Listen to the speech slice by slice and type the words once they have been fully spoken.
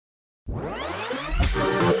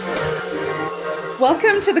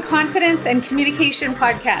Welcome to the Confidence and Communication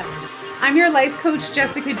Podcast. I'm your life coach,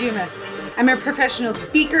 Jessica Dumas. I'm a professional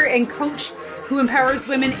speaker and coach who empowers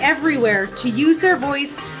women everywhere to use their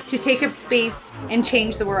voice to take up space and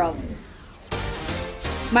change the world.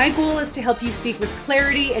 My goal is to help you speak with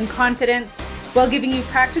clarity and confidence while giving you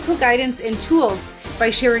practical guidance and tools by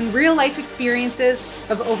sharing real life experiences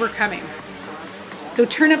of overcoming. So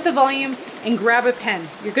turn up the volume and grab a pen.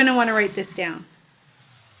 You're going to want to write this down.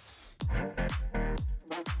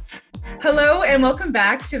 Hello, and welcome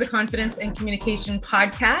back to the Confidence and Communication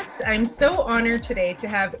Podcast. I'm so honored today to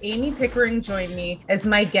have Amy Pickering join me as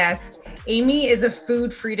my guest. Amy is a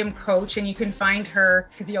food freedom coach, and you can find her,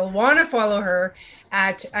 because you'll want to follow her,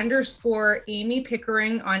 at _Amy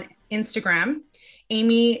Pickering on Instagram.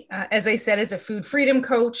 Amy, as I said, is a food freedom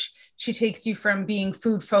coach. She takes you from being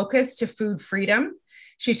food focused to food freedom.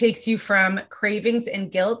 She takes you from cravings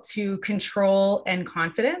and guilt to control and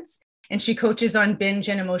confidence. And she coaches on binge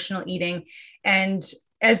and emotional eating. And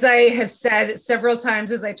as I have said several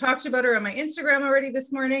times, as I talked about her on my Instagram already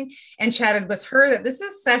this morning and chatted with her, that this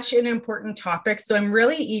is such an important topic. So I'm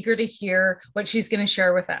really eager to hear what she's going to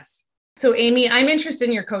share with us. So Amy, I'm interested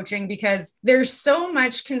in your coaching because there's so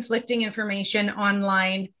much conflicting information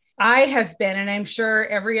online. I have been, and I'm sure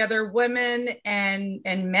every other woman and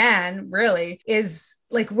man really is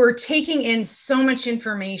like, we're taking in so much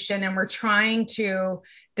information and we're trying to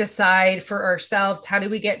decide for ourselves, how do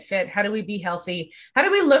we get fit? How do we be healthy? How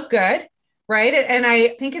do we look good? Right. And I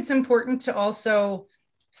think it's important to also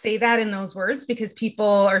say that in those words because people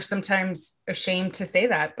are sometimes ashamed to say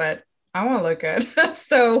that, but I want to look good.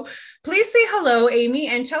 So please say hello, Amy,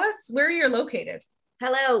 and tell us where you're located.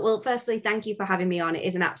 Hello. Well, firstly, thank you for having me on. It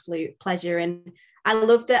is an absolute pleasure. And I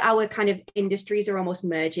love that our kind of industries are almost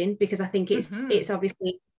merging because I think it's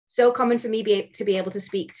obviously so common for me to be able to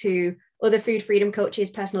speak to other food freedom coaches,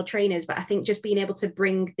 personal trainers. But I think just being able to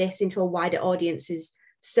bring this into a wider audience is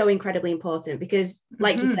so incredibly important because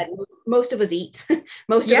like you said, most of us eat,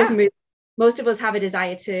 most of us move. Most of us have a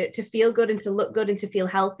desire to feel good and to look good and to feel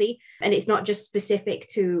healthy. And it's not just specific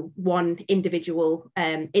to one individual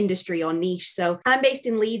industry or niche. So I'm based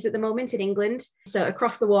in Leeds at the moment in England, so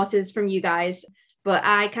across the waters from you guys. But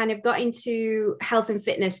I kind of got into health and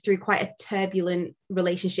fitness through quite a turbulent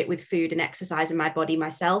relationship with food and exercise and my body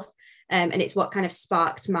myself. And it's what kind of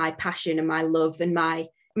sparked my passion and my love and my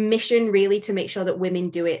mission really to make sure that women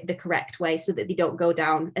do it the correct way so that they don't go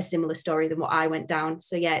down a similar story than what I went down.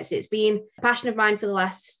 So yeah, it's been a passion of mine for the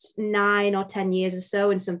last 9 or 10 years or so,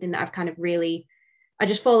 and something that I've kind of really, I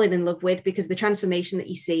just fallen in love with because the transformation that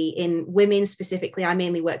you see in women specifically, I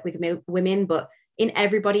mainly work with women, but in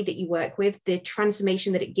everybody that you work with, the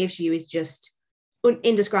transformation that it gives you is just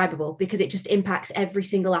indescribable because it just impacts every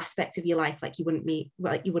single aspect of your life like you wouldn't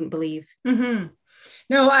believe. Mm-hmm.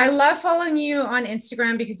 No, I love following you on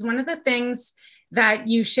Instagram because one of the things that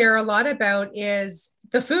you share a lot about is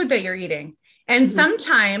the food that you're eating. And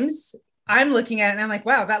sometimes I'm looking at it and I'm like,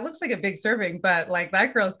 wow, that looks like a big serving, but like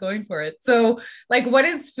that girl's going for it. So like, what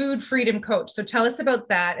is Food Freedom Coach? So tell us about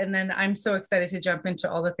that. And then I'm so excited to jump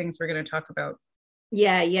into all the things we're going to talk about.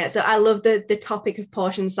 Yeah. So I love the topic of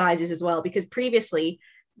portion sizes as well, because previously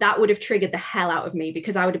that would have triggered the hell out of me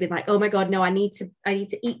because I would have been like, oh my God, no, I need to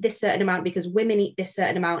eat this certain amount because women eat this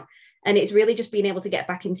certain amount. And it's really just being able to get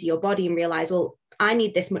back into your body and realize, well, I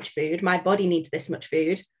need this much food. My body needs this much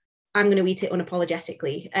food. I'm going to eat it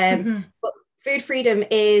unapologetically. But food freedom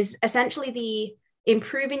is essentially the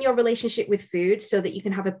improving your relationship with food so that you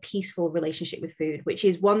can have a peaceful relationship with food, which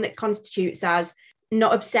is one that constitutes as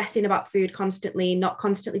not obsessing about food constantly, not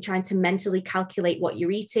constantly trying to mentally calculate what you're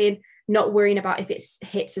eating, not worrying about if it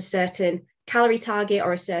hits a certain calorie target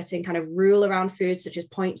or a certain kind of rule around food, such as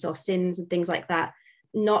points or sins and things like that.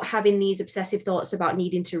 Not having these obsessive thoughts about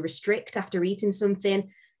needing to restrict after eating something,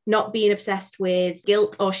 not being obsessed with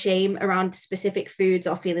guilt or shame around specific foods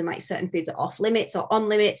or feeling like certain foods are off limits or on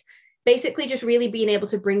limits. Basically, just really being able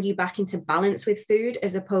to bring you back into balance with food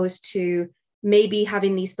as opposed to maybe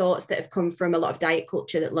having these thoughts that have come from a lot of diet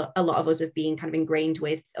culture that a lot of us have been kind of ingrained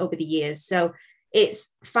with over the years. So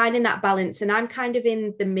it's finding that balance. And I'm kind of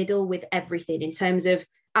in the middle with everything in terms of,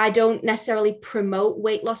 I don't necessarily promote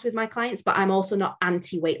weight loss with my clients, but I'm also not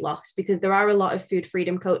anti-weight loss because there are a lot of food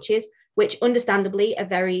freedom coaches, which understandably are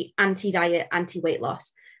very anti-diet, anti-weight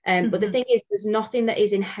loss. But the thing is, there's nothing that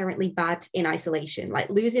is inherently bad in isolation.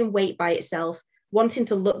 Like losing weight by itself, wanting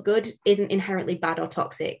to look good isn't inherently bad or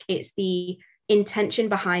toxic. It's the intention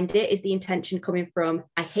behind it, is the intention coming from,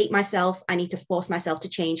 I hate myself, I need to force myself to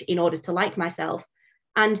change in order to like myself,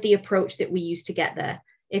 and the approach that we use to get there.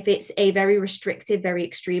 If it's a very restrictive, very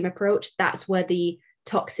extreme approach, that's where the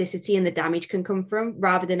toxicity and the damage can come from,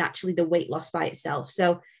 rather than actually the weight loss by itself.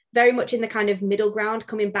 So very much in the kind of middle ground,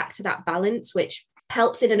 coming back to that balance, which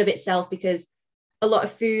helps in and of itself, because a lot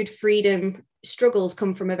of food freedom struggles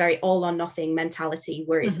come from a very all or nothing mentality,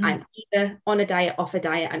 whereas I'm either on a diet, off a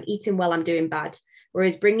diet, I'm eating well, I'm doing bad.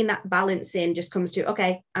 Whereas bringing that balance in just comes to,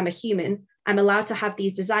 okay, I'm a human, I'm allowed to have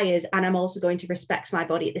these desires, and I'm also going to respect my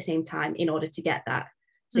body at the same time in order to get that.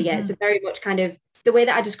 So yeah, it's a very much kind of, the way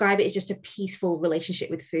that I describe it is just a peaceful relationship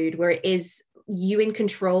with food, where it is you in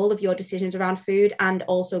control of your decisions around food, and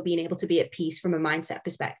also being able to be at peace from a mindset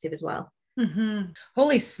perspective as well.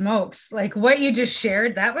 Holy smokes. Like what you just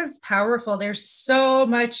shared, that was powerful. There's so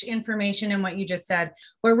much information in what you just said.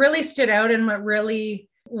 What really stood out and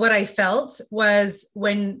what I felt was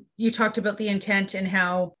when you talked about the intent and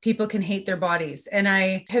how people can hate their bodies. And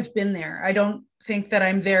I have been there. I don't think that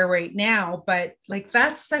I'm there right now, but like,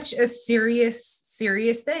 that's such a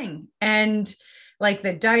serious thing. And like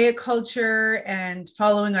the diet culture and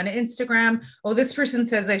following on Instagram. Oh, this person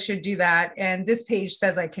says I should do that, and this page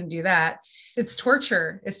says I can do that. It's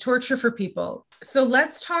torture. It's torture for people. So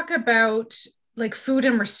let's talk about like food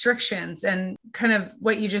and restrictions and kind of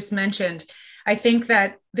what you just mentioned. I think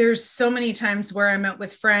that there's so many times where I'm out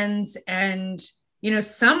with friends and,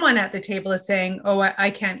 someone at the table is saying, oh,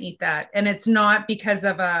 I can't eat that. And it's not because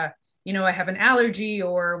of I have an allergy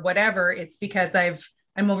or whatever. It's because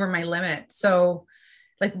I'm over my limit. So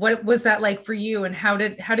like, what was that like for you? And how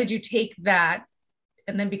did you take that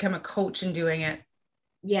and then become a coach in doing it?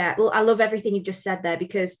 Yeah, well, I love everything you've just said there,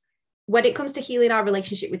 because when it comes to healing our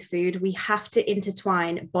relationship with food, we have to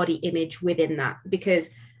intertwine body image within that, because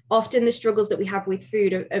often the struggles that we have with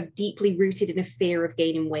food are deeply rooted in a fear of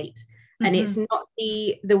gaining weight. And it's not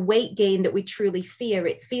the weight gain that we truly fear.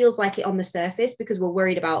 It feels like it on the surface because we're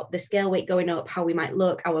worried about the scale weight going up, how we might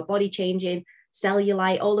look, our body changing,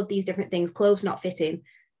 cellulite, all of these different things, clothes not fitting.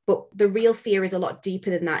 But the real fear is a lot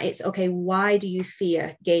deeper than that. It's, okay, why do you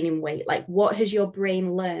fear gaining weight? Like, what has your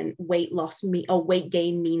brain learned weight loss or weight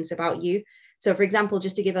gain means about you? So for example,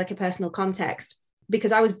 just to give like a personal context,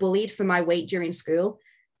 because I was bullied for my weight during school,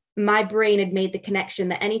 my brain had made the connection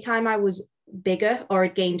that anytime I was bigger or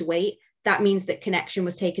had gained weight, that means that connection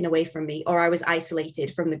was taken away from me, or I was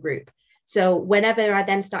isolated from the group. So whenever I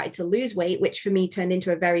then started to lose weight, which for me turned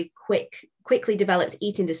into a very quickly developed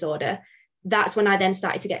eating disorder, that's when I then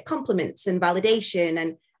started to get compliments and validation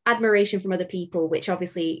and admiration from other people, which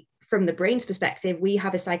obviously from the brain's perspective, we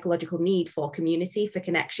have a psychological need for community, for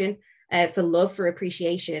connection, for love, for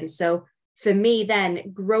appreciation. So for me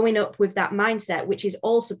then, growing up with that mindset, which is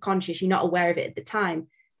all subconscious, you're not aware of it at the time,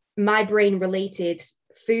 my brain related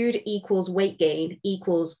food equals weight gain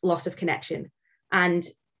equals loss of connection. And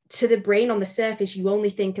to the brain on the surface, you only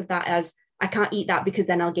think of that as, I can't eat that because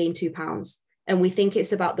then I'll gain 2 pounds. And we think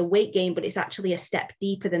it's about the weight gain, but it's actually a step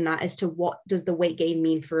deeper than that as to what does the weight gain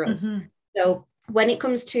mean for us. So when it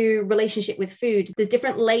comes to relationship with food, there's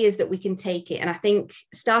different layers that we can take it. And I think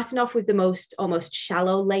starting off with the most almost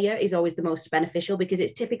shallow layer is always the most beneficial, because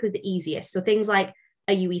it's typically the easiest. So things like,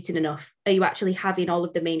 are you eating enough? Are you actually having all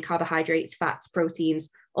of the main carbohydrates, fats, proteins,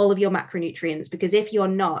 all of your macronutrients? Because if you're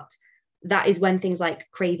not, that is when things like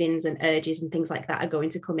cravings and urges and things like that are going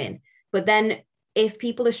to come in. But then if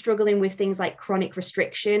people are struggling with things like chronic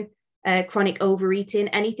restriction, chronic overeating,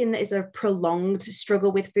 anything that is a prolonged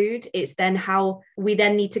struggle with food, it's then how we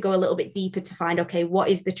then need to go a little bit deeper to find, okay, what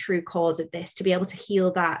is the true cause of this, to be able to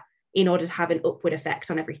heal that in order to have an upward effect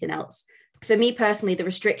on everything else. For me personally, the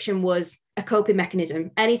restriction was a coping mechanism.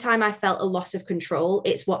 Anytime I felt a loss of control,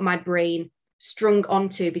 it's what my brain strung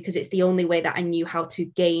onto, because it's the only way that I knew how to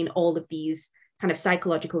gain all of these kind of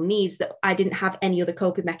psychological needs that I didn't have any other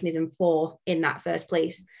coping mechanism for in that first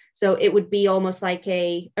place. So it would be almost like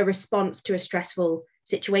a response to a stressful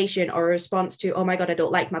situation, or a response to, oh my God, I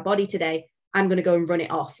don't like my body today. I'm going to go and run it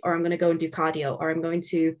off, or I'm going to go and do cardio, or I'm going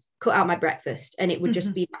to cut out my breakfast. And it would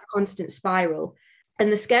just be that constant spiral.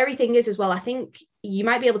 And the scary thing is as well, I think you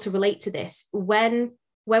might be able to relate to this, when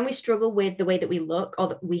we struggle with the way that we look, or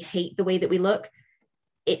that we hate the way that we look,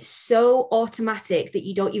 it's so automatic that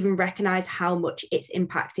you don't even recognize how much it's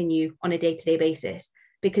impacting you on a day-to-day basis,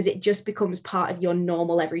 because it just becomes part of your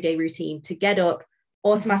normal everyday routine to get up,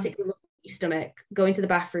 automatically look at your stomach, go into the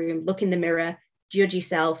bathroom, look in the mirror, judge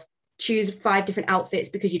yourself, choose 5 different outfits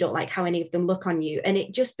because you don't like how any of them look on you. And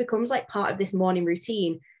it just becomes like part of this morning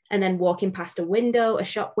routine. And then walking past a window, a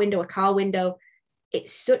shop window, a car window,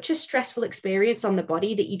 it's such a stressful experience on the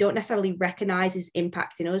body that you don't necessarily recognize is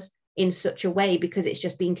impacting us in such a way, because it's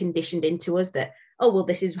just being conditioned into us that, oh, well,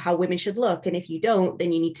 this is how women should look. And if you don't,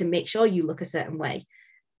 then you need to make sure you look a certain way.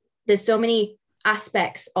 There's so many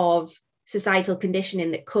aspects of societal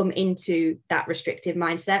conditioning that come into that restrictive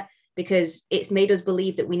mindset, because it's made us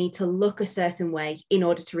believe that we need to look a certain way in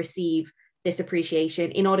order to receive this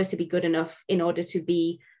appreciation, in order to be good enough, in order to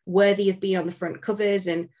be worthy of being on the front covers,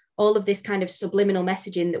 and all of this kind of subliminal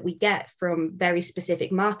messaging that we get from very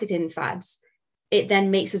specific marketing fads. It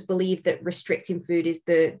then makes us believe that restricting food is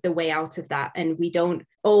the way out of that. And we don't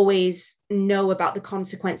always know about the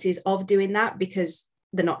consequences of doing that because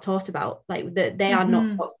they're not taught about. Like they are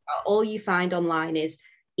not taught about. All you find online is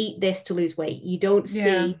eat this to lose weight. You don't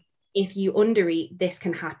see if you undereat, this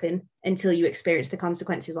can happen until you experience the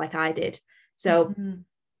consequences like I did. So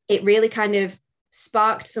it really kind of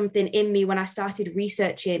sparked something in me when I started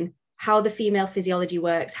researching how the female physiology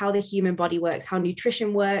works, how the human body works, how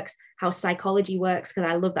nutrition works, how psychology works, because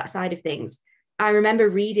I love that side of things. I remember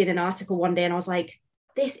reading an article one day and I was like,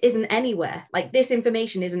 this isn't anywhere. Like, this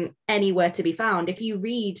information isn't anywhere to be found. If you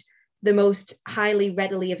read the most highly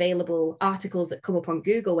readily available articles that come up on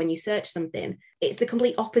Google when you search something, it's the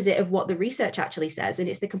complete opposite of what the research actually says. And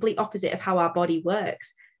it's the complete opposite of how our body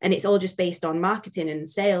works. And it's all just based on marketing and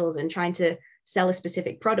sales and trying to sell a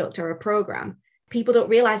specific product or a program. People don't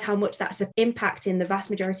realize how much that's impacting the vast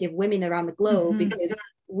majority of women around the globe because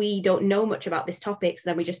we don't know much about this topic. So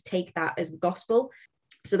then we just take that as the gospel.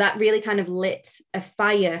 So that really kind of lit a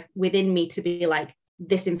fire within me to be like,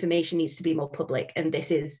 this information needs to be more public. And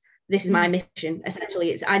this is my mission.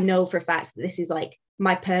 Essentially, I know for a fact that this is like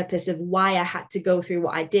my purpose of why I had to go through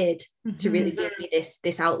what I did to really give me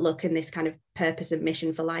this outlook and this kind of purpose and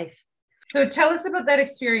mission for life. So tell us about that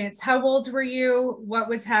experience. How old were you? What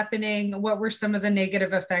was happening? What were some of the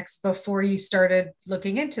negative effects before you started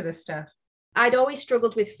looking into this stuff? I'd always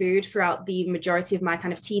struggled with food throughout the majority of my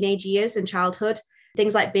kind of teenage years and childhood.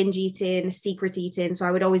 Things like binge eating, secret eating. So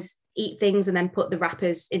I would always eat things and then put the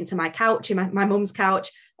wrappers into my couch, in my mum's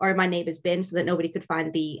couch, or in my neighbour's bin so that nobody could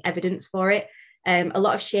find the evidence for it. A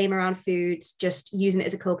lot of shame around food, just using it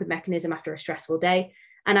as a coping mechanism after a stressful day.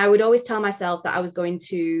 And I would always tell myself that I was going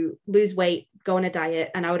to lose weight, go on a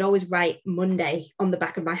diet. And I would always write Monday on the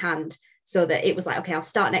back of my hand so that it was like, okay, I'll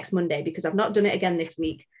start next Monday because I've not done it again this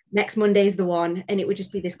week. Next Monday is the one. And it would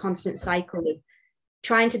just be this constant cycle of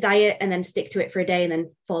trying to diet and then stick to it for a day and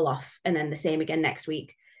then fall off. And then the same again next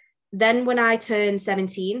week. Then when I turned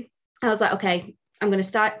 17, I was like, okay, I'm going to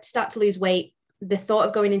start to lose weight. The thought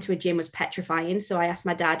of going into a gym was petrifying. So I asked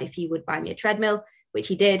my dad if he would buy me a treadmill, which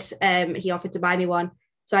he did. He offered to buy me one.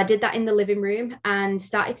 So I did that in the living room and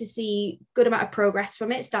started to see good amount of progress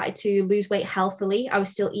from it, started to lose weight healthily. I was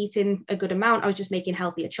still eating a good amount. I was just making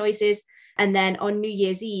healthier choices. And then on New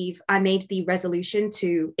Year's Eve, I made the resolution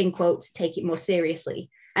to, in quotes, take it more seriously.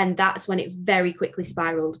 And that's when it very quickly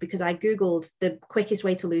spiraled because I Googled the quickest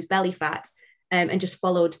way to lose belly fat and just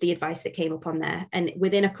followed the advice that came up on there. And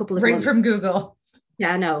within a couple of months. Right from Google.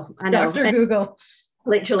 Yeah, I know. Dr. Google.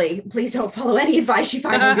 Literally, please don't follow any advice you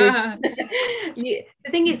find on Google. The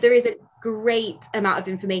thing is, there is a great amount of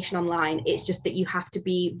information online. It's just that you have to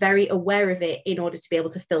be very aware of it in order to be able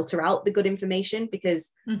to filter out the good information because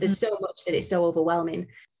there's so much that it's so overwhelming.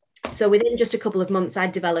 So within just a couple of months, I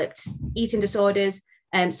developed eating disorders,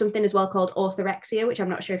 something as well called orthorexia, which I'm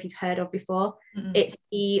not sure if you've heard of before. It's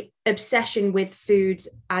the obsession with foods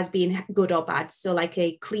as being good or bad. So like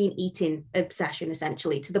a clean eating obsession,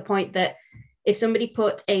 essentially, to the point that if somebody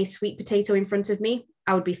put a sweet potato in front of me,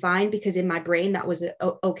 I would be fine because in my brain, that was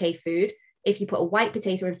okay food. If you put a white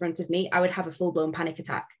potato in front of me, I would have a full-blown panic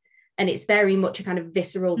attack. And it's very much a kind of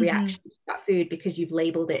visceral reaction to that food because you've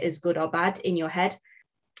labeled it as good or bad in your head.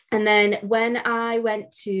 And then when I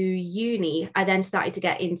went to uni, I then started to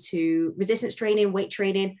get into resistance training, weight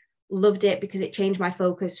training, loved it because it changed my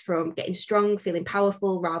focus from getting strong, feeling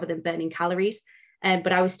powerful rather than burning calories.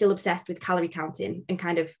 But I was still obsessed with calorie counting and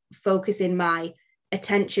kind of focusing my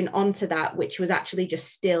attention onto that, which was actually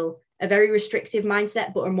just still a very restrictive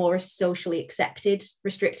mindset, but a more socially accepted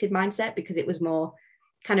restricted mindset because it was more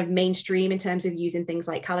kind of mainstream in terms of using things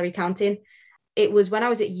like calorie counting. It was when I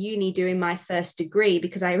was at uni doing my first degree,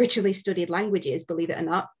 because I originally studied languages, believe it or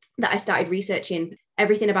not, that I started researching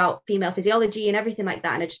everything about female physiology and everything like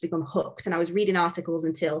that. And I just become hooked. And I was reading articles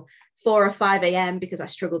until 4 or 5 a.m. because I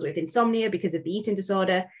struggled with insomnia because of the eating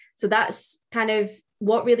disorder. So that's kind of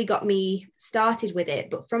what really got me started with it.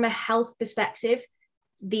 But from a health perspective,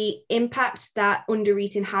 the impact that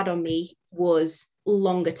undereating had on me was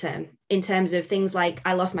longer term in terms of things like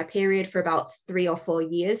I lost my period for about 3 or 4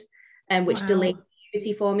 years, which delayed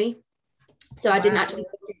puberty for me. So I didn't actually go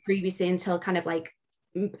through puberty until kind of like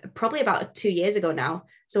probably about 2 years ago now.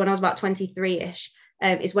 So when I was about 23-ish,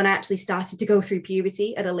 is when I actually started to go through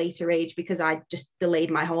puberty at a later age because I just delayed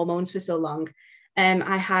my hormones for so long.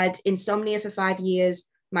 I had insomnia for 5 years,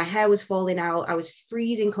 My hair was falling out. I was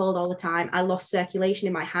freezing cold all the time. I lost circulation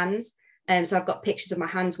in my hands. So I've got pictures of my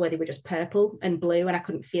hands where they were just purple and blue and I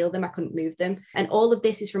couldn't feel them. I couldn't move them. And all of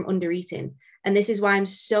this is from undereating. And this is why I'm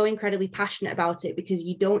so incredibly passionate about it, because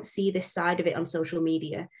you don't see this side of it on social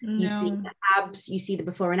media. No. You see the abs, you see the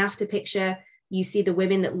before and after picture, you see the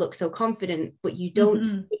women that look so confident, but you don't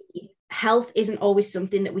see health isn't always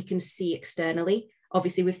something that we can see externally.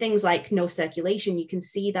 Obviously, with things like no circulation, you can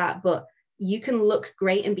see that, but you can look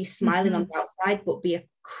great and be smiling on the outside, but be a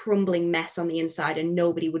crumbling mess on the inside, and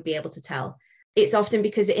nobody would be able to tell. It's often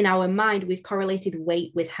because in our mind, we've correlated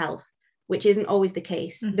weight with health, which isn't always the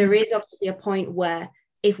case. There is obviously a point where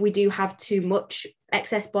if we do have too much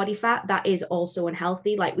excess body fat, that is also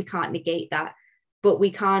unhealthy. Like, we can't negate that, but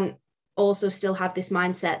we can't also still have this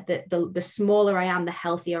mindset that the smaller I am, the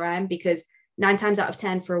healthier I am, because 9 times out of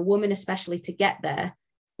 10 for a woman, especially, to get there,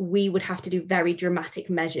 we would have to do very dramatic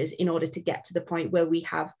measures in order to get to the point where we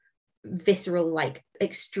have visceral, like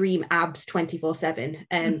extreme abs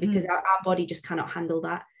 24/7, because our body just cannot handle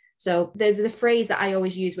that. So there's the phrase that I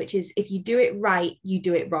always use, which is, if you do it right, you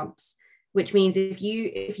do it once, which means if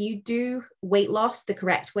you do weight loss the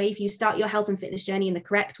correct way, if you start your health and fitness journey in the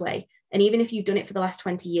correct way, and even if you've done it for the last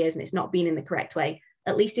 20 years and it's not been in the correct way,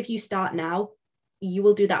 at least if you start now, you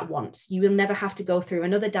will do that once. You will never have to go through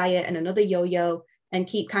another diet and another yo-yo and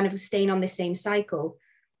keep kind of staying on this same cycle.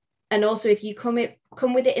 And also, if you come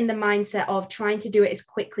with it in the mindset of trying to do it as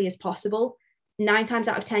quickly as possible, 9 times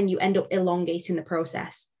out of 10, you end up elongating the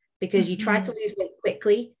process, because you try to lose weight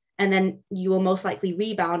quickly and then you will most likely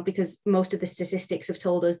rebound, because most of the statistics have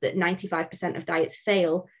told us that 95% of diets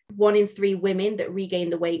fail. 1 in 3 women that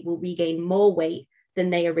regain the weight will regain more weight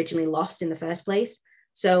than they originally lost in the first place.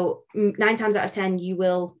 So 9 times out of 10, you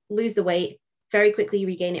will lose the weight, very quickly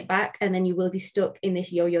regain it back, and then you will be stuck in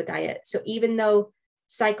this yo-yo diet. So even though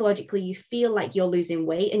psychologically you feel like you're losing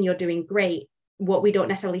weight and you're doing great, what we don't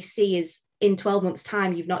necessarily see is in 12 months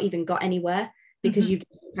time, you've not even got anywhere, because you've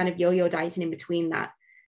kind of yo-yo dieting in between that.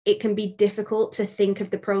 It can be difficult to think of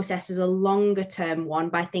the process as a longer term one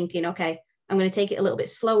by thinking, okay, I'm going to take it a little bit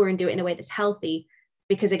slower and do it in a way that's healthy,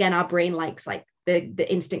 because again, our brain likes like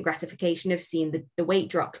the instant gratification of seeing the weight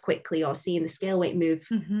dropped quickly or seeing the scale weight move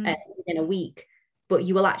in a week. But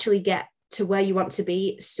you will actually get to where you want to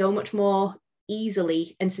be so much more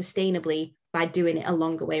easily and sustainably by doing it a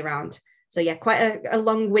longer way around. So yeah, quite a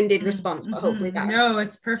long-winded response, but hopefully that. No,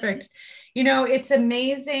 it's perfect. You know, it's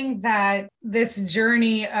amazing that this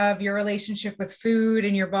journey of your relationship with food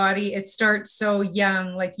and your body, it starts so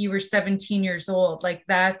young, like you were 17 years old. Like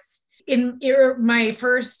that's my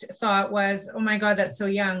first thought was, oh my God, that's so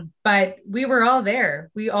young. But we were all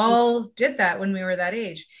there. We all did that when we were that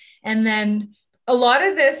age. And then a lot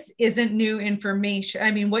of this isn't new information.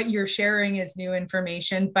 I mean, what you're sharing is new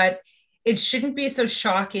information, but it shouldn't be so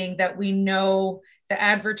shocking that we know the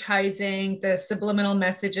advertising, the subliminal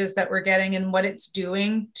messages that we're getting and what it's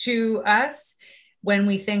doing to us when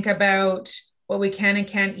we think about what we can and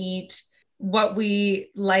can't eat, what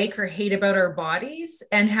we like or hate about our bodies,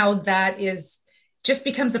 and how that is just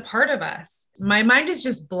becomes a part of us. My mind is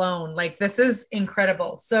just blown. Like, this is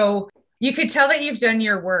incredible. So you could tell that you've done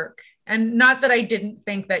your work, and not that I didn't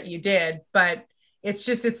think that you did, but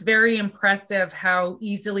it's very impressive how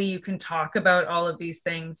easily you can talk about all of these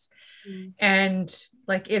things. And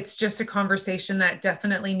like, it's just a conversation that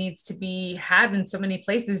definitely needs to be had in so many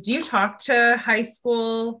places. Do you talk to high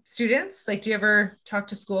school students? Like, do you ever talk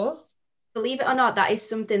to schools? Believe it or not, that is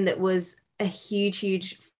something that was a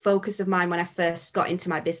huge focus of mine when I first got into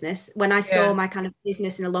my business. When I saw my kind of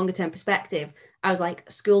business in a longer term perspective, I was like,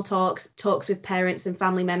 school talks with parents and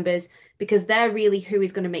family members, because they're really who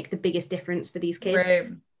is going to make the biggest difference for these kids.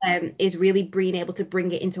 Right. Is really being able to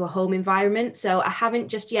bring it into a home environment. So I haven't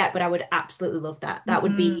just yet, but I would absolutely love that. That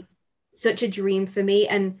would be such a dream for me.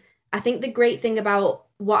 And I think the great thing about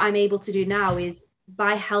what I'm able to do now is,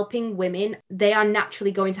 by helping women, they are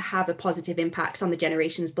naturally going to have a positive impact on the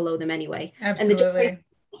generations below them anyway. Absolutely. And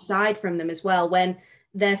the aside from them as well, when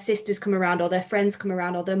their sisters come around or their friends come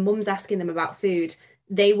around or their mum's asking them about food,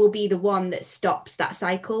 they will be the one that stops that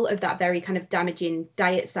cycle of that very kind of damaging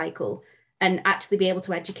diet cycle, and actually be able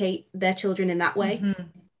to educate their children in that way.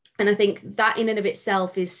 And I think that in and of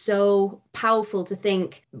itself is so powerful, to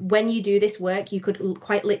think when you do this work, you could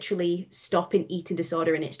quite literally stop an eating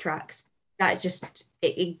disorder in its tracks. That is just,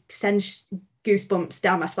 it sends goosebumps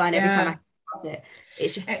down my spine every time I think about it.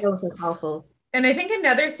 It's just so powerful. And I think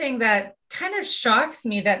another thing that kind of shocks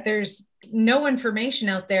me, that there's no information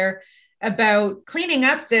out there about cleaning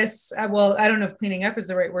up this. Well, I don't know if cleaning up is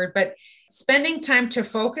the right word, but spending time to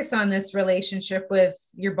focus on this relationship with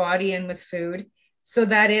your body and with food, so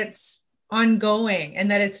that it's ongoing and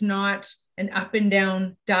that it's not an up and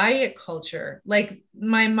down diet culture. Like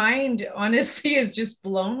my mind honestly is just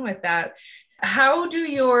blown with that. How do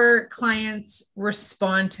your clients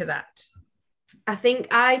respond to that? I think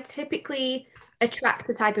I typically attract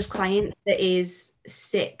the type of client that is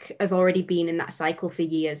sick of already being in that cycle for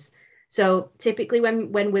years. So typically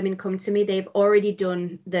when women come to me, they've already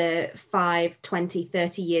done the 5, 20,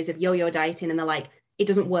 30 years of yo-yo dieting and they're like, it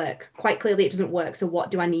doesn't work. Quite clearly it doesn't work. So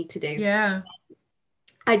what do I need to do? Yeah.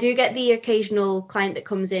 I do get the occasional client that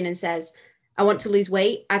comes in and says, I want to lose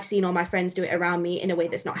weight. I've seen all my friends do it around me in a way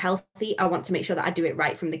that's not healthy. I want to make sure that I do it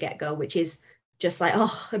right from the get-go, which is just like,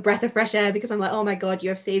 oh, a breath of fresh air, because I'm like, oh my God, you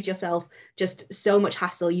have saved yourself just so much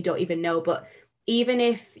hassle you don't even know. But even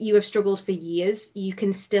if you have struggled for years, you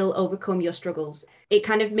can still overcome your struggles. It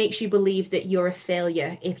kind of makes you believe that you're a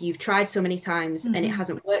failure if you've tried so many times and it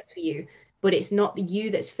hasn't worked for you. But it's not you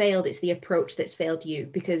that's failed, it's the approach that's failed you,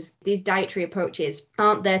 because these dietary approaches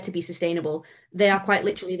aren't there to be sustainable. They are quite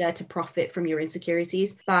literally there to profit from your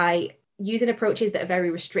insecurities by using approaches that are very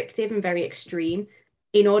restrictive and very extreme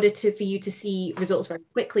in order for you to see results very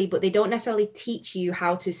quickly, but they don't necessarily teach you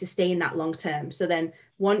how to sustain that long term. So then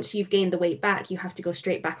once you've gained the weight back, you have to go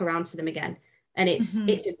straight back around to them again. And it's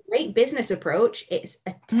a great business approach. It's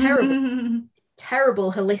a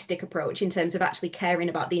terrible holistic approach in terms of actually caring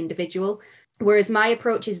about the individual. Whereas my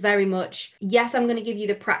approach is very much, yes, I'm going to give you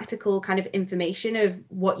the practical kind of information of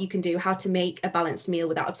what you can do, how to make a balanced meal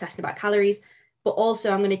without obsessing about calories. But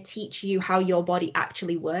also I'm going to teach you how your body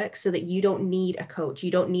actually works so that you don't need a coach, you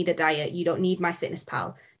don't need a diet, you don't need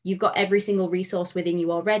MyFitnessPal. You've got every single resource within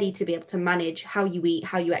you already to be able to manage how you eat,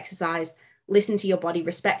 how you exercise, listen to your body,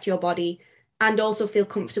 respect your body, and also feel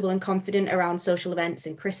comfortable and confident around social events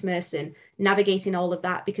and Christmas and navigating all of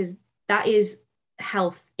that, because that is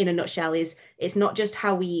health in a nutshell. It's not just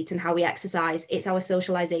how we eat and how we exercise, it's our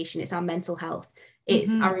socialization, it's our mental health,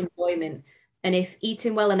 it's our enjoyment. And if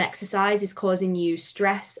eating well and exercise is causing you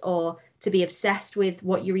stress or to be obsessed with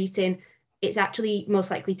what you're eating, it's actually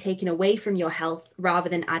most likely taken away from your health rather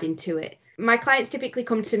than adding to it. My clients typically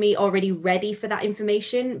come to me already ready for that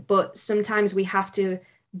information, but sometimes we have to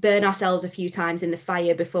burn ourselves a few times in the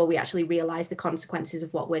fire before we actually realize the consequences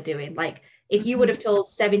of what we're doing. Like if you would have told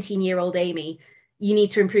 17-year-old Amy, you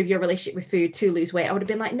need to improve your relationship with food to lose weight, I would have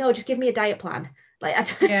been like, no, just give me a diet plan. Like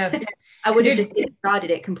I would have just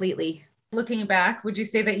discarded it completely. Looking back, would you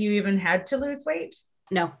say that you even had to lose weight?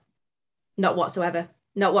 No, not whatsoever.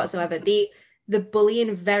 Not whatsoever. The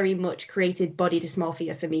bullying very much created body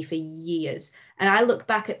dysmorphia for me for years. And I look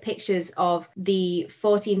back at pictures of the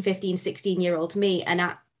 14, 15, 16-year-old me and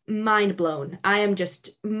I'm mind blown. I am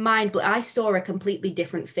just mind blown. I saw a completely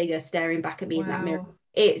different figure staring back at me in that mirror.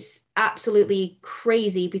 It's absolutely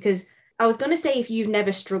crazy, because I was going to say if you've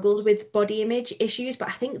never struggled with body image issues, but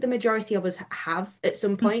I think the majority of us have at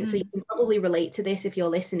some point. So you can probably relate to this if you're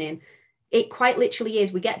listening. It quite literally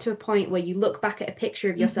is. We get to a point where you look back at a picture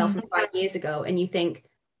of yourself from 5 years ago and you think,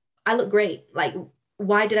 I look great. Like,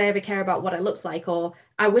 why did I ever care about what I looked like? Or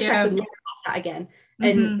I wish I could look like that again.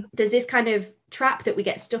 And there's this kind of trap that we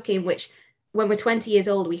get stuck in, which when we're 20 years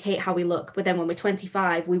old, we hate how we look. But then when we're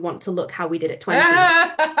 25, we want to look how we did at 20.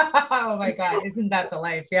 Oh my God. Isn't that the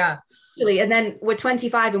life? Yeah. And then we're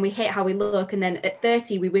 25 and we hate how we look. And then at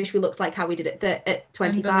 30, we wish we looked like how we did at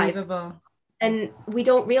 25. Unbelievable. And we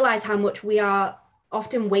don't realize how much we are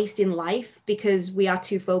often wasting life because we are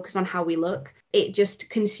too focused on how we look. It just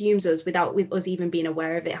consumes us without us even being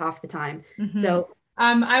aware of it half the time. So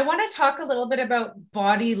I want to talk a little bit about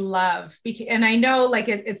body love, and I know like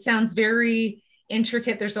it sounds very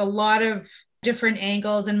intricate. There's a lot of different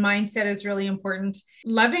angles, and mindset is really important.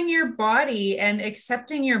 Loving your body and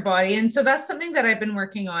accepting your body. And so that's something that I've been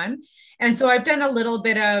working on. And so I've done a little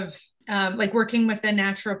bit of like working with a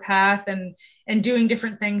naturopath and doing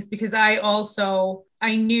different things, because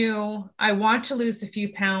I knew I want to lose a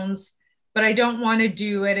few pounds, but I don't want to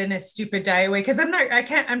do it in a stupid diet way, because I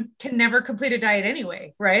can never complete a diet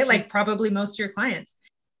anyway, right? Like probably most of your clients,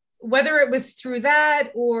 whether it was through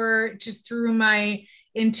that or just through my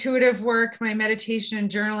intuitive work, my meditation and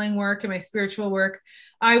journaling work, and my spiritual work,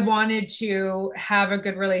 I wanted to have a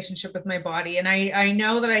good relationship with my body. And I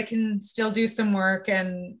know that I can still do some work,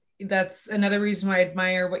 and that's another reason why I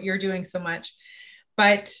admire what you're doing so much.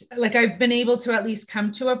 But like, I've been able to at least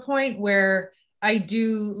come to a point where I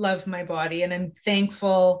do love my body, and I'm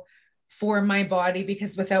thankful for my body,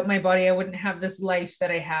 because without my body, I wouldn't have this life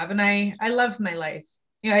that I have. And I love my life.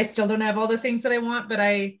 You know, I still don't have all the things that I want, but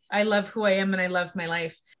I love who I am and I love my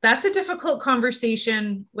life. That's a difficult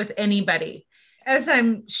conversation with anybody. As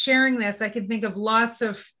I'm sharing this, I can think of lots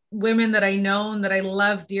of women that I know and that I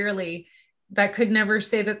love dearly that could never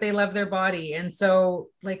say that they love their body. And so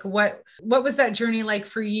like what was that journey like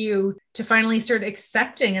for you to finally start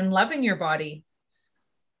accepting and loving your body?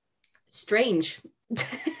 Strange.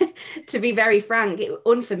 To be very frank,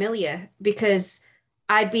 unfamiliar, because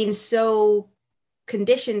I'd been so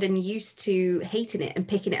conditioned and used to hating it and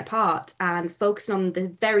picking it apart and focusing on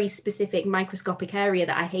the very specific microscopic area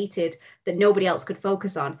that I hated that nobody else could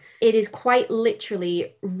focus on. It is quite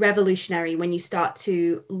literally revolutionary when you start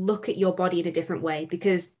to look at your body in a different way,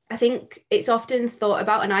 because I think it's often thought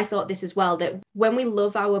about, and I thought this as well, that when we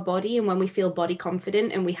love our body and when we feel body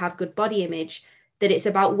confident and we have good body image, that it's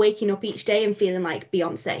about waking up each day and feeling like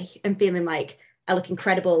Beyonce and feeling like I look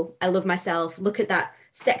incredible, I love myself, look at that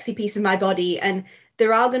sexy piece of my body. And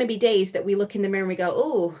there are going to be days that we look in the mirror and we go,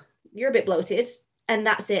 oh, you're a bit bloated. And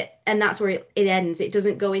that's it. And that's where it ends. It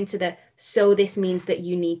doesn't go into the, so this means that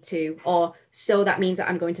you need to, or so that means that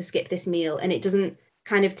I'm going to skip this meal. And it doesn't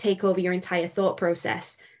kind of take over your entire thought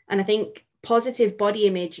process. And I think positive body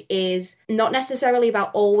image is not necessarily about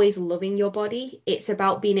always loving your body. It's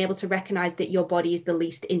about being able to recognize that your body is the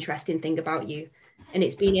least interesting thing about you. And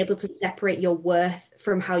it's being able to separate your worth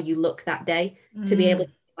from how you look that day, to be able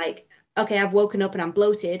to like, okay, I've woken up and I'm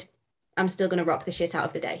bloated. I'm still going to rock the shit out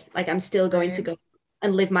of the day. Like I'm still going to go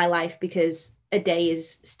and live my life because a day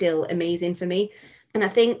is still amazing for me. And I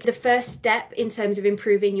think the first step in terms of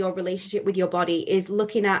improving your relationship with your body is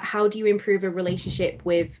looking at how do you improve a relationship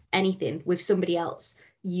with anything, with somebody else.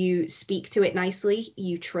 You speak to it nicely,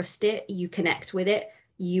 you trust it, you connect with it,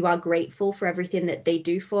 you are grateful for everything that they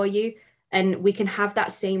do for you. And we can have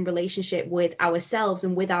that same relationship with ourselves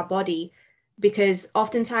and with our body, because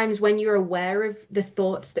oftentimes when you're aware of the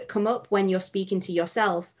thoughts that come up when you're speaking to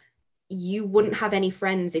yourself, you wouldn't have any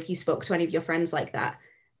friends if you spoke to any of your friends like that.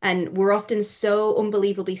 And we're often so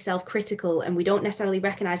unbelievably self-critical, and we don't necessarily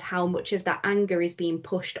recognize how much of that anger is being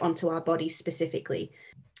pushed onto our bodies specifically.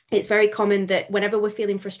 It's very common that whenever we're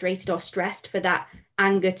feeling frustrated or stressed, for that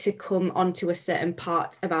anger to come onto a certain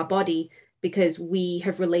part of our body, because we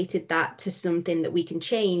have related that to something that we can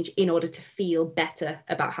change in order to feel better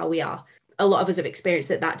about how we are. A lot of us have experienced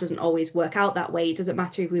that that doesn't always work out that way. It doesn't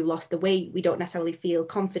matter if we've lost the weight, we don't necessarily feel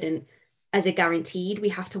confident as a guaranteed. We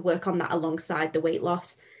have to work on that alongside the weight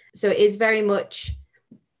loss. So it is very much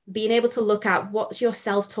being able to look at what's your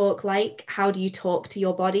self-talk like, how do you talk to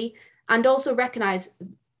your body, and also recognize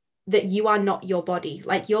that you are not your body.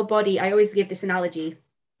 Like your body, I always give this analogy.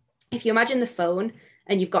 If you imagine the phone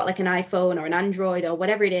and you've got like an iPhone or an Android or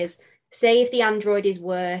whatever it is, say if the Android is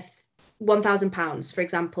worth £1,000, for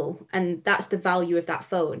example, and that's the value of that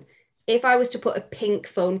phone. If I was to put a pink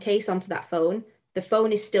phone case onto that phone, the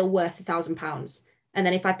phone is still worth £1,000. And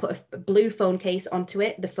then if I put a blue phone case onto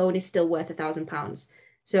it, the phone is still worth £1,000.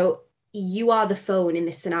 So you are the phone in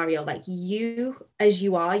this scenario. Like you, as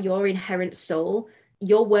you are, your inherent soul,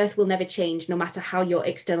 your worth will never change no matter how your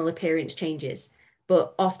external appearance changes.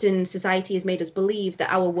 But often society has made us believe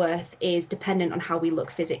that our worth is dependent on how we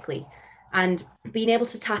look physically. And being able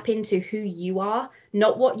to tap into who you are,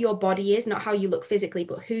 not what your body is, not how you look physically,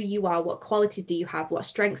 but who you are, what qualities do you have, what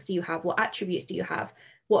strengths do you have, what attributes do you have,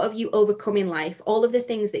 what have you overcome in life, all of the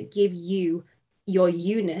things that give you your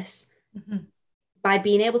you-ness. By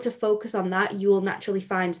being able to focus on that, you will naturally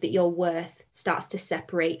find that your worth starts to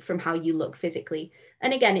separate from how you look physically.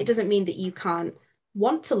 And again, it doesn't mean that you can't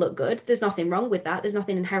want to look good. There's nothing wrong with that. There's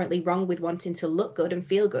nothing inherently wrong with wanting to look good and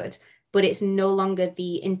feel good, but it's no longer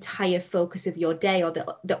the entire focus of your day or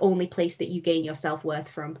the only place that you gain your self-worth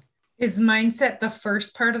from. Is mindset the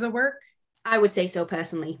first part of the work? I would say so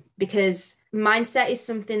personally, because mindset is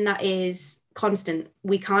something that is constant.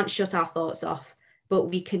 We can't shut our thoughts off, but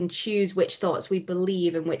we can choose which thoughts we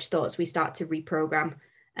believe and which thoughts we start to reprogram.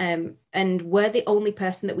 And we're the only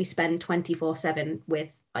person that we spend 24/7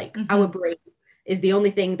 with. Like our brain is the only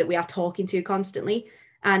thing that we are talking to constantly.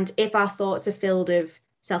 And if our thoughts are filled of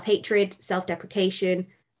self-hatred, self-deprecation,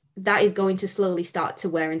 that is going to slowly start to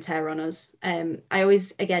wear and tear on us. I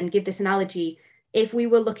always, again, give this analogy. If we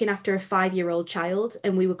were looking after a 5-year-old child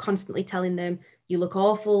and we were constantly telling them, you look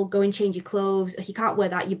awful, go and change your clothes, you can't wear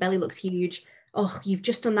that, your belly looks huge, oh, you've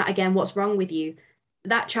just done that again, what's wrong with you?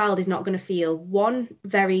 That child is not going to feel, one,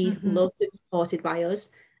 very loved and supported by us,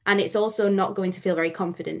 and it's also not going to feel very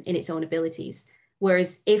confident in its own abilities.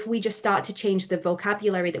 Whereas if we just start to change the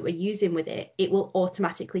vocabulary that we're using with it, it will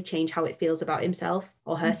automatically change how it feels about himself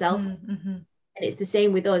or herself. And it's the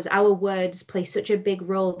same with us. Our words play such a big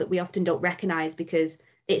role that we often don't recognize, because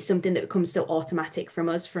it's something that becomes so automatic from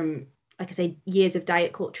us, from, like I say, years of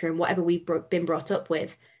diet culture and whatever we've been brought up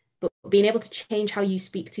with. But being able to change how you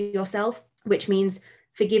speak to yourself, which means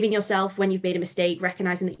forgiving yourself when you've made a mistake,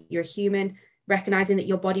 recognizing that you're a human, recognizing that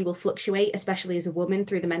your body will fluctuate, especially as a woman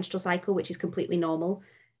through the menstrual cycle, which is completely normal.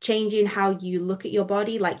 Changing how you look at your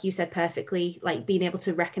body, like you said perfectly, like being able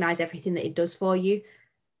to recognize everything that it does for you.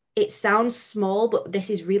 It sounds small, but this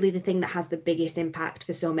is really the thing that has the biggest impact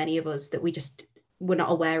for so many of us that we're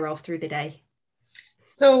not aware of through the day.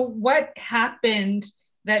 So what happened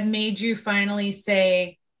that made you finally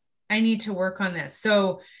say, I need to work on this?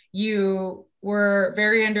 So you were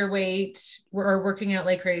very underweight, were working out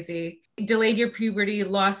like crazy, delayed your puberty,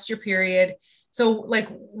 lost your period. So like,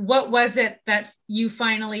 what was it that you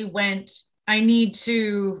finally went, I need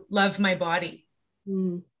to love my body?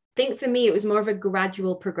 I think for me, it was more of a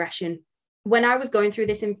gradual progression. When I was going through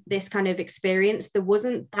this kind of experience, there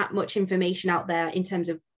wasn't that much information out there in terms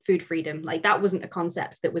of food freedom. Like that wasn't a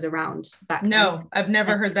concept that was around back then. No, I've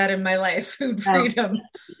never heard that in my life, food freedom.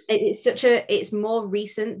 It's more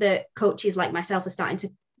recent that coaches like myself are starting to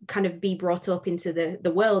kind of be brought up into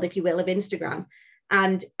the world, if you will, of Instagram.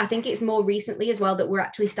 And I think it's more recently as well that we're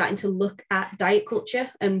actually starting to look at diet culture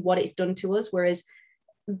and what it's done to us. Whereas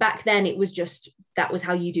back then it was just, that was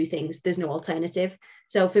how you do things. There's no alternative.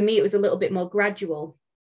 So for me, it was a little bit more gradual,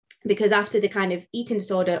 because after the kind of eating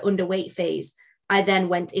disorder, underweight phase, I then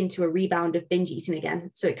went into a rebound of binge eating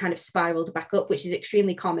again. So it kind of spiraled back up, which is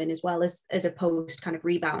extremely common as well as a post kind of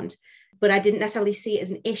rebound. But I didn't necessarily see it as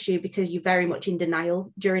an issue because you're very much in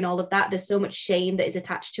denial during all of that. There's so much shame that is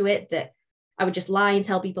attached to it that I would just lie and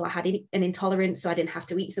tell people I had an intolerance, so I didn't have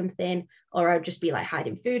to eat something, or I would just be like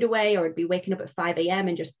hiding food away, or I'd be waking up at 5 a.m.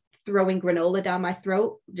 and just throwing granola down my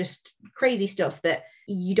throat, just crazy stuff that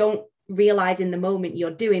you don't realize in the moment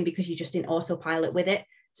you're doing because you're just in autopilot with it.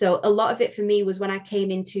 So a lot of it for me was when I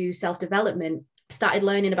came into self-development, started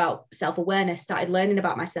learning about self-awareness, started learning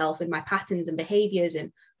about myself and my patterns and behaviors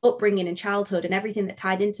and upbringing and childhood and everything that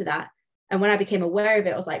tied into that. And when I became aware of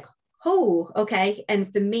it, I was like, oh, okay.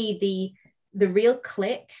 And for me, the real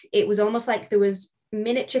click, it was almost like there was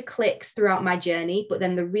miniature clicks throughout my journey, but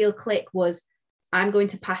then the real click was, I'm going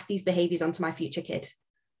to pass these behaviors on to my future kid.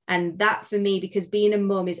 And that for me, because being a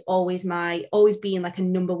mum is always being like a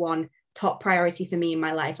number one top priority for me in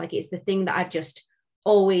my life. Like it's the thing that I've just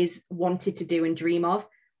always wanted to do and dream of.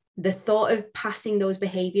 The thought of passing those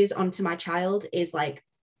behaviors onto my child is like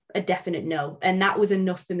a definite no. And that was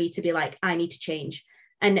enough for me to be like, I need to change.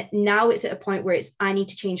 And now it's at a point where it's, I need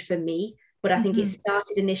to change for me. But I think it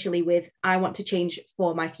started initially with, I want to change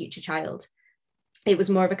for my future child. It was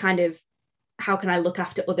more of a kind of, how can I look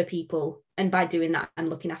after other people? And by doing that, I'm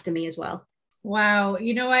looking after me as well. Wow.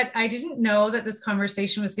 You know what? I didn't know that this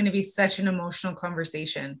conversation was going to be such an emotional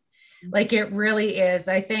conversation. Like it really is.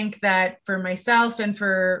 I think that for myself and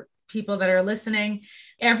for people that are listening,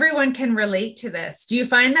 everyone can relate to this. Do you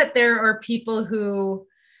find that there are people who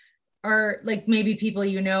are like maybe people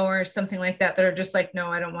you know or something like that that are just like, no,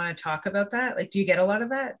 I don't want to talk about that? Like, do you get a lot of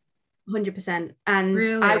that? 100%. And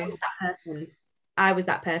really? I was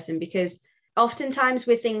that person because oftentimes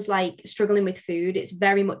with things like struggling with food, it's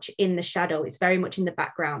very much in the shadow. It's very much in the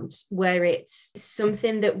background where it's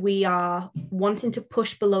something that we are wanting to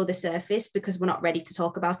push below the surface because we're not ready to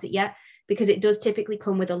talk about it yet, because it does typically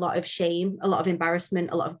come with a lot of shame, a lot of embarrassment,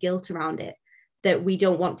 a lot of guilt around it, that we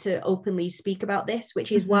don't want to openly speak about this,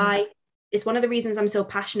 which is why it's one of the reasons I'm so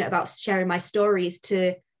passionate about sharing my stories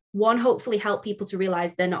to, one, hopefully help people to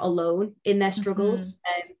realize they're not alone in their struggles,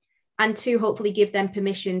 and two, hopefully give them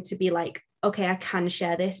permission to be like, okay, I can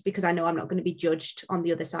share this because I know I'm not going to be judged on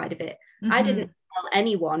the other side of it. I didn't tell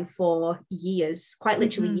anyone for years, quite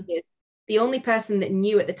literally years. The only person that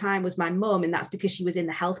knew at the time was my mum, and that's because she was in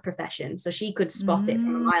the health profession, so she could spot it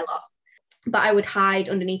from a mile off. But I would hide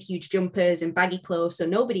underneath huge jumpers and baggy clothes, so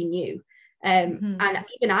nobody knew. And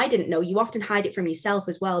even I didn't know. You often hide it from yourself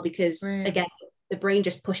as well, because again, the brain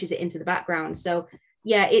just pushes it into the background. So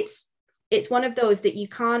yeah, it's one of those that you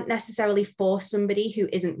can't necessarily force somebody who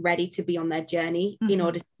isn't ready to be on their journey in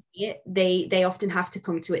order to see it. They often have to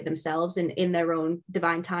come to it themselves and in their own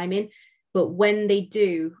divine timing. But when they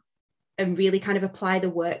do and really kind of apply the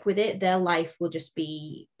work with it, their life will just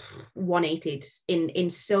be 180'd in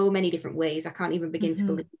so many different ways. I can't even begin to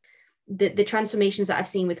believe the transformations that I've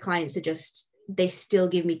seen with clients are just, they still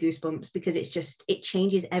give me goosebumps because it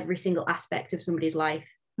changes every single aspect of somebody's life.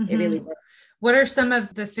 It really does. What are some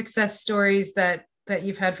of the success stories that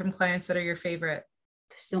you've had from clients that are your favorite?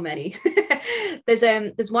 So many.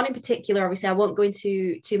 There's one in particular. Obviously, I won't go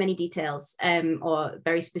into too many details or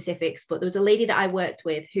very specifics, but there was a lady that I worked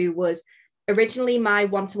with who was originally my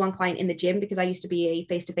one-to-one client in the gym because I used to be a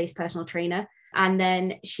face-to-face personal trainer. And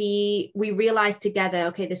then we realized together,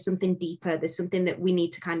 okay, there's something deeper. There's something that we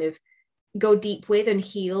need to kind of go deep with and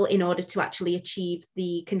heal in order to actually achieve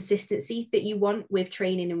the consistency that you want with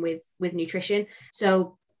training and with nutrition.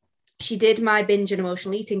 So she did my binge and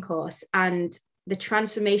emotional eating course, and the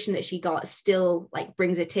transformation that she got still like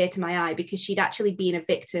brings a tear to my eye, because she'd actually been a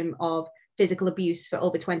victim of physical abuse for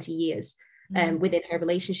over 20 years within her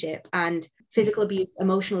relationship, and physical abuse,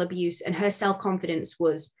 emotional abuse, and her self-confidence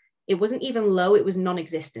wasn't even low, it was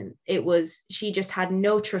non-existent. She just had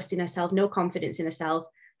no trust in herself, no confidence in herself.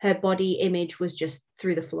 Her body image was just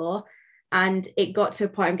through the floor. And it got to a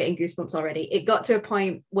point, I'm getting goosebumps already. It got to a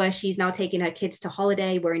point where she's now taking her kids to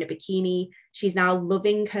holiday, wearing a bikini. She's now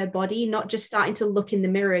loving her body, not just starting to look in the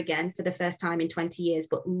mirror again for the first time in 20 years,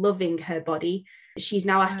 but loving her body. She's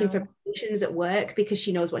now asking for promotions at work because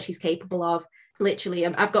she knows what she's capable of. Literally,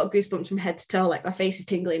 I've got goosebumps from head to toe, like my face is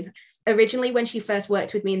tingling. Originally, when she first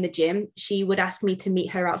worked with me in the gym, she would ask me to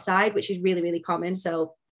meet her outside, which is really, really common.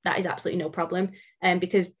 So that is absolutely no problem.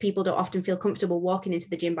 Because people don't often feel comfortable walking into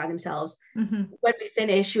the gym by themselves. Mm-hmm. When we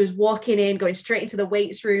finished, she was walking in, going straight into the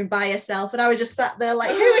weights room by herself. And I was just sat there like,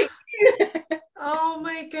 who are you? Oh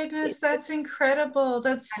my goodness, that's incredible.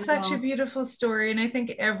 That's such a beautiful story. And I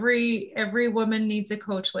think every woman needs a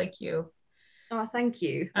coach like you. Oh, thank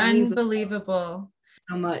you. Unbelievable.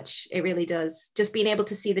 So much. It really does. Just being able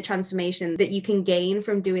to see the transformation that you can gain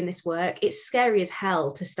from doing this work. It's scary as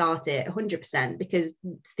hell to start it 100%, because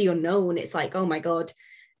it's the unknown. It's like, oh my God,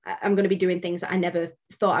 I'm going to be doing things that I never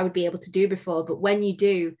thought I would be able to do before. But when you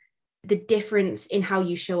do, the difference in how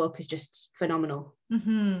you show up is just phenomenal.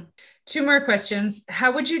 Mm-hmm. 2 more questions.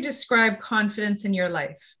 How would you describe confidence in your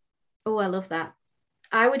life? Oh, I love that.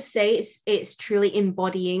 I would say it's truly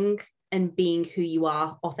embodying and being who you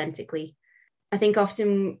are authentically. I think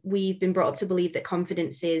often we've been brought up to believe that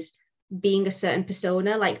confidence is being a certain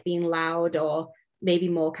persona, like being loud or maybe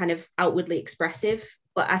more kind of outwardly expressive.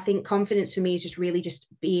 But I think confidence for me is just really just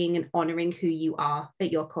being and honoring who you are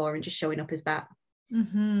at your core and just showing up as that.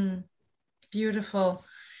 Mm-hmm. Beautiful.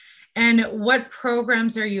 And what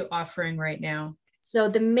programs are you offering right now? So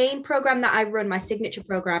the main program that I run, my signature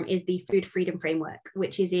program, is the Food Freedom Framework,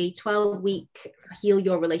 which is a 12-week heal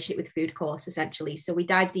your relationship with food course, essentially. So we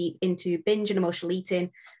dive deep into binge and emotional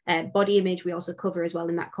eating, body image, we also cover as well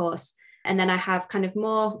in that course. And then I have kind of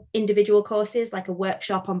more individual courses, like a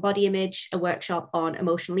workshop on body image, a workshop on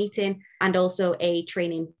emotional eating, and also a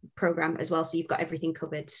training program as well. So you've got everything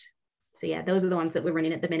covered. So yeah, those are the ones that we're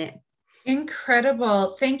running at the minute.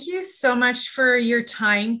 Incredible. Thank you so much for your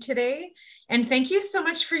time today. And thank you so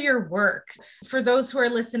much for your work. For those who are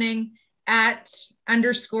listening,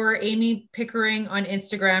 @_ Amy Pickering on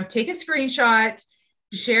Instagram, take a screenshot,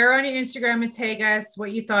 share on your Instagram and tag us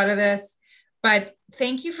what you thought of this. But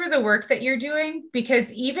thank you for the work that you're doing,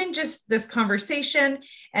 because even just this conversation,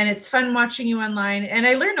 and it's fun watching you online. And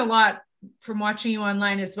I learned a lot from watching you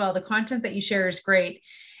online as well. The content that you share is great.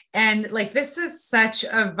 And like, this is such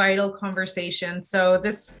a vital conversation. So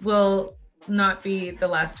this will not be the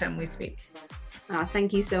last time we speak. Oh,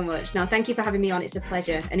 thank you so much. No, thank you for having me on. It's a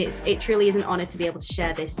pleasure. And it truly is an honor to be able to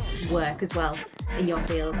share this work as well in your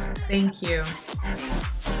field. Thank you.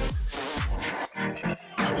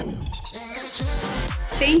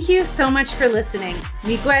 Thank you so much for listening.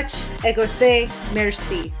 Miigwech, egose,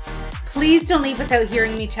 merci. Please don't leave without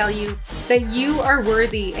hearing me tell you that you are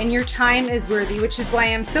worthy and your time is worthy, which is why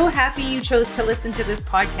I'm so happy you chose to listen to this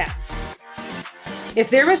podcast. If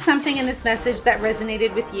there was something in this message that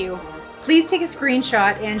resonated with you, please take a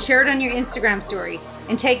screenshot and share it on your Instagram story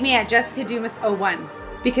and tag me at JessicaDumas01,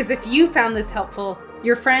 because if you found this helpful,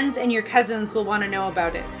 your friends and your cousins will want to know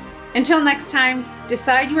about it. Until next time,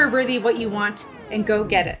 decide you are worthy of what you want and go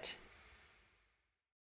get it.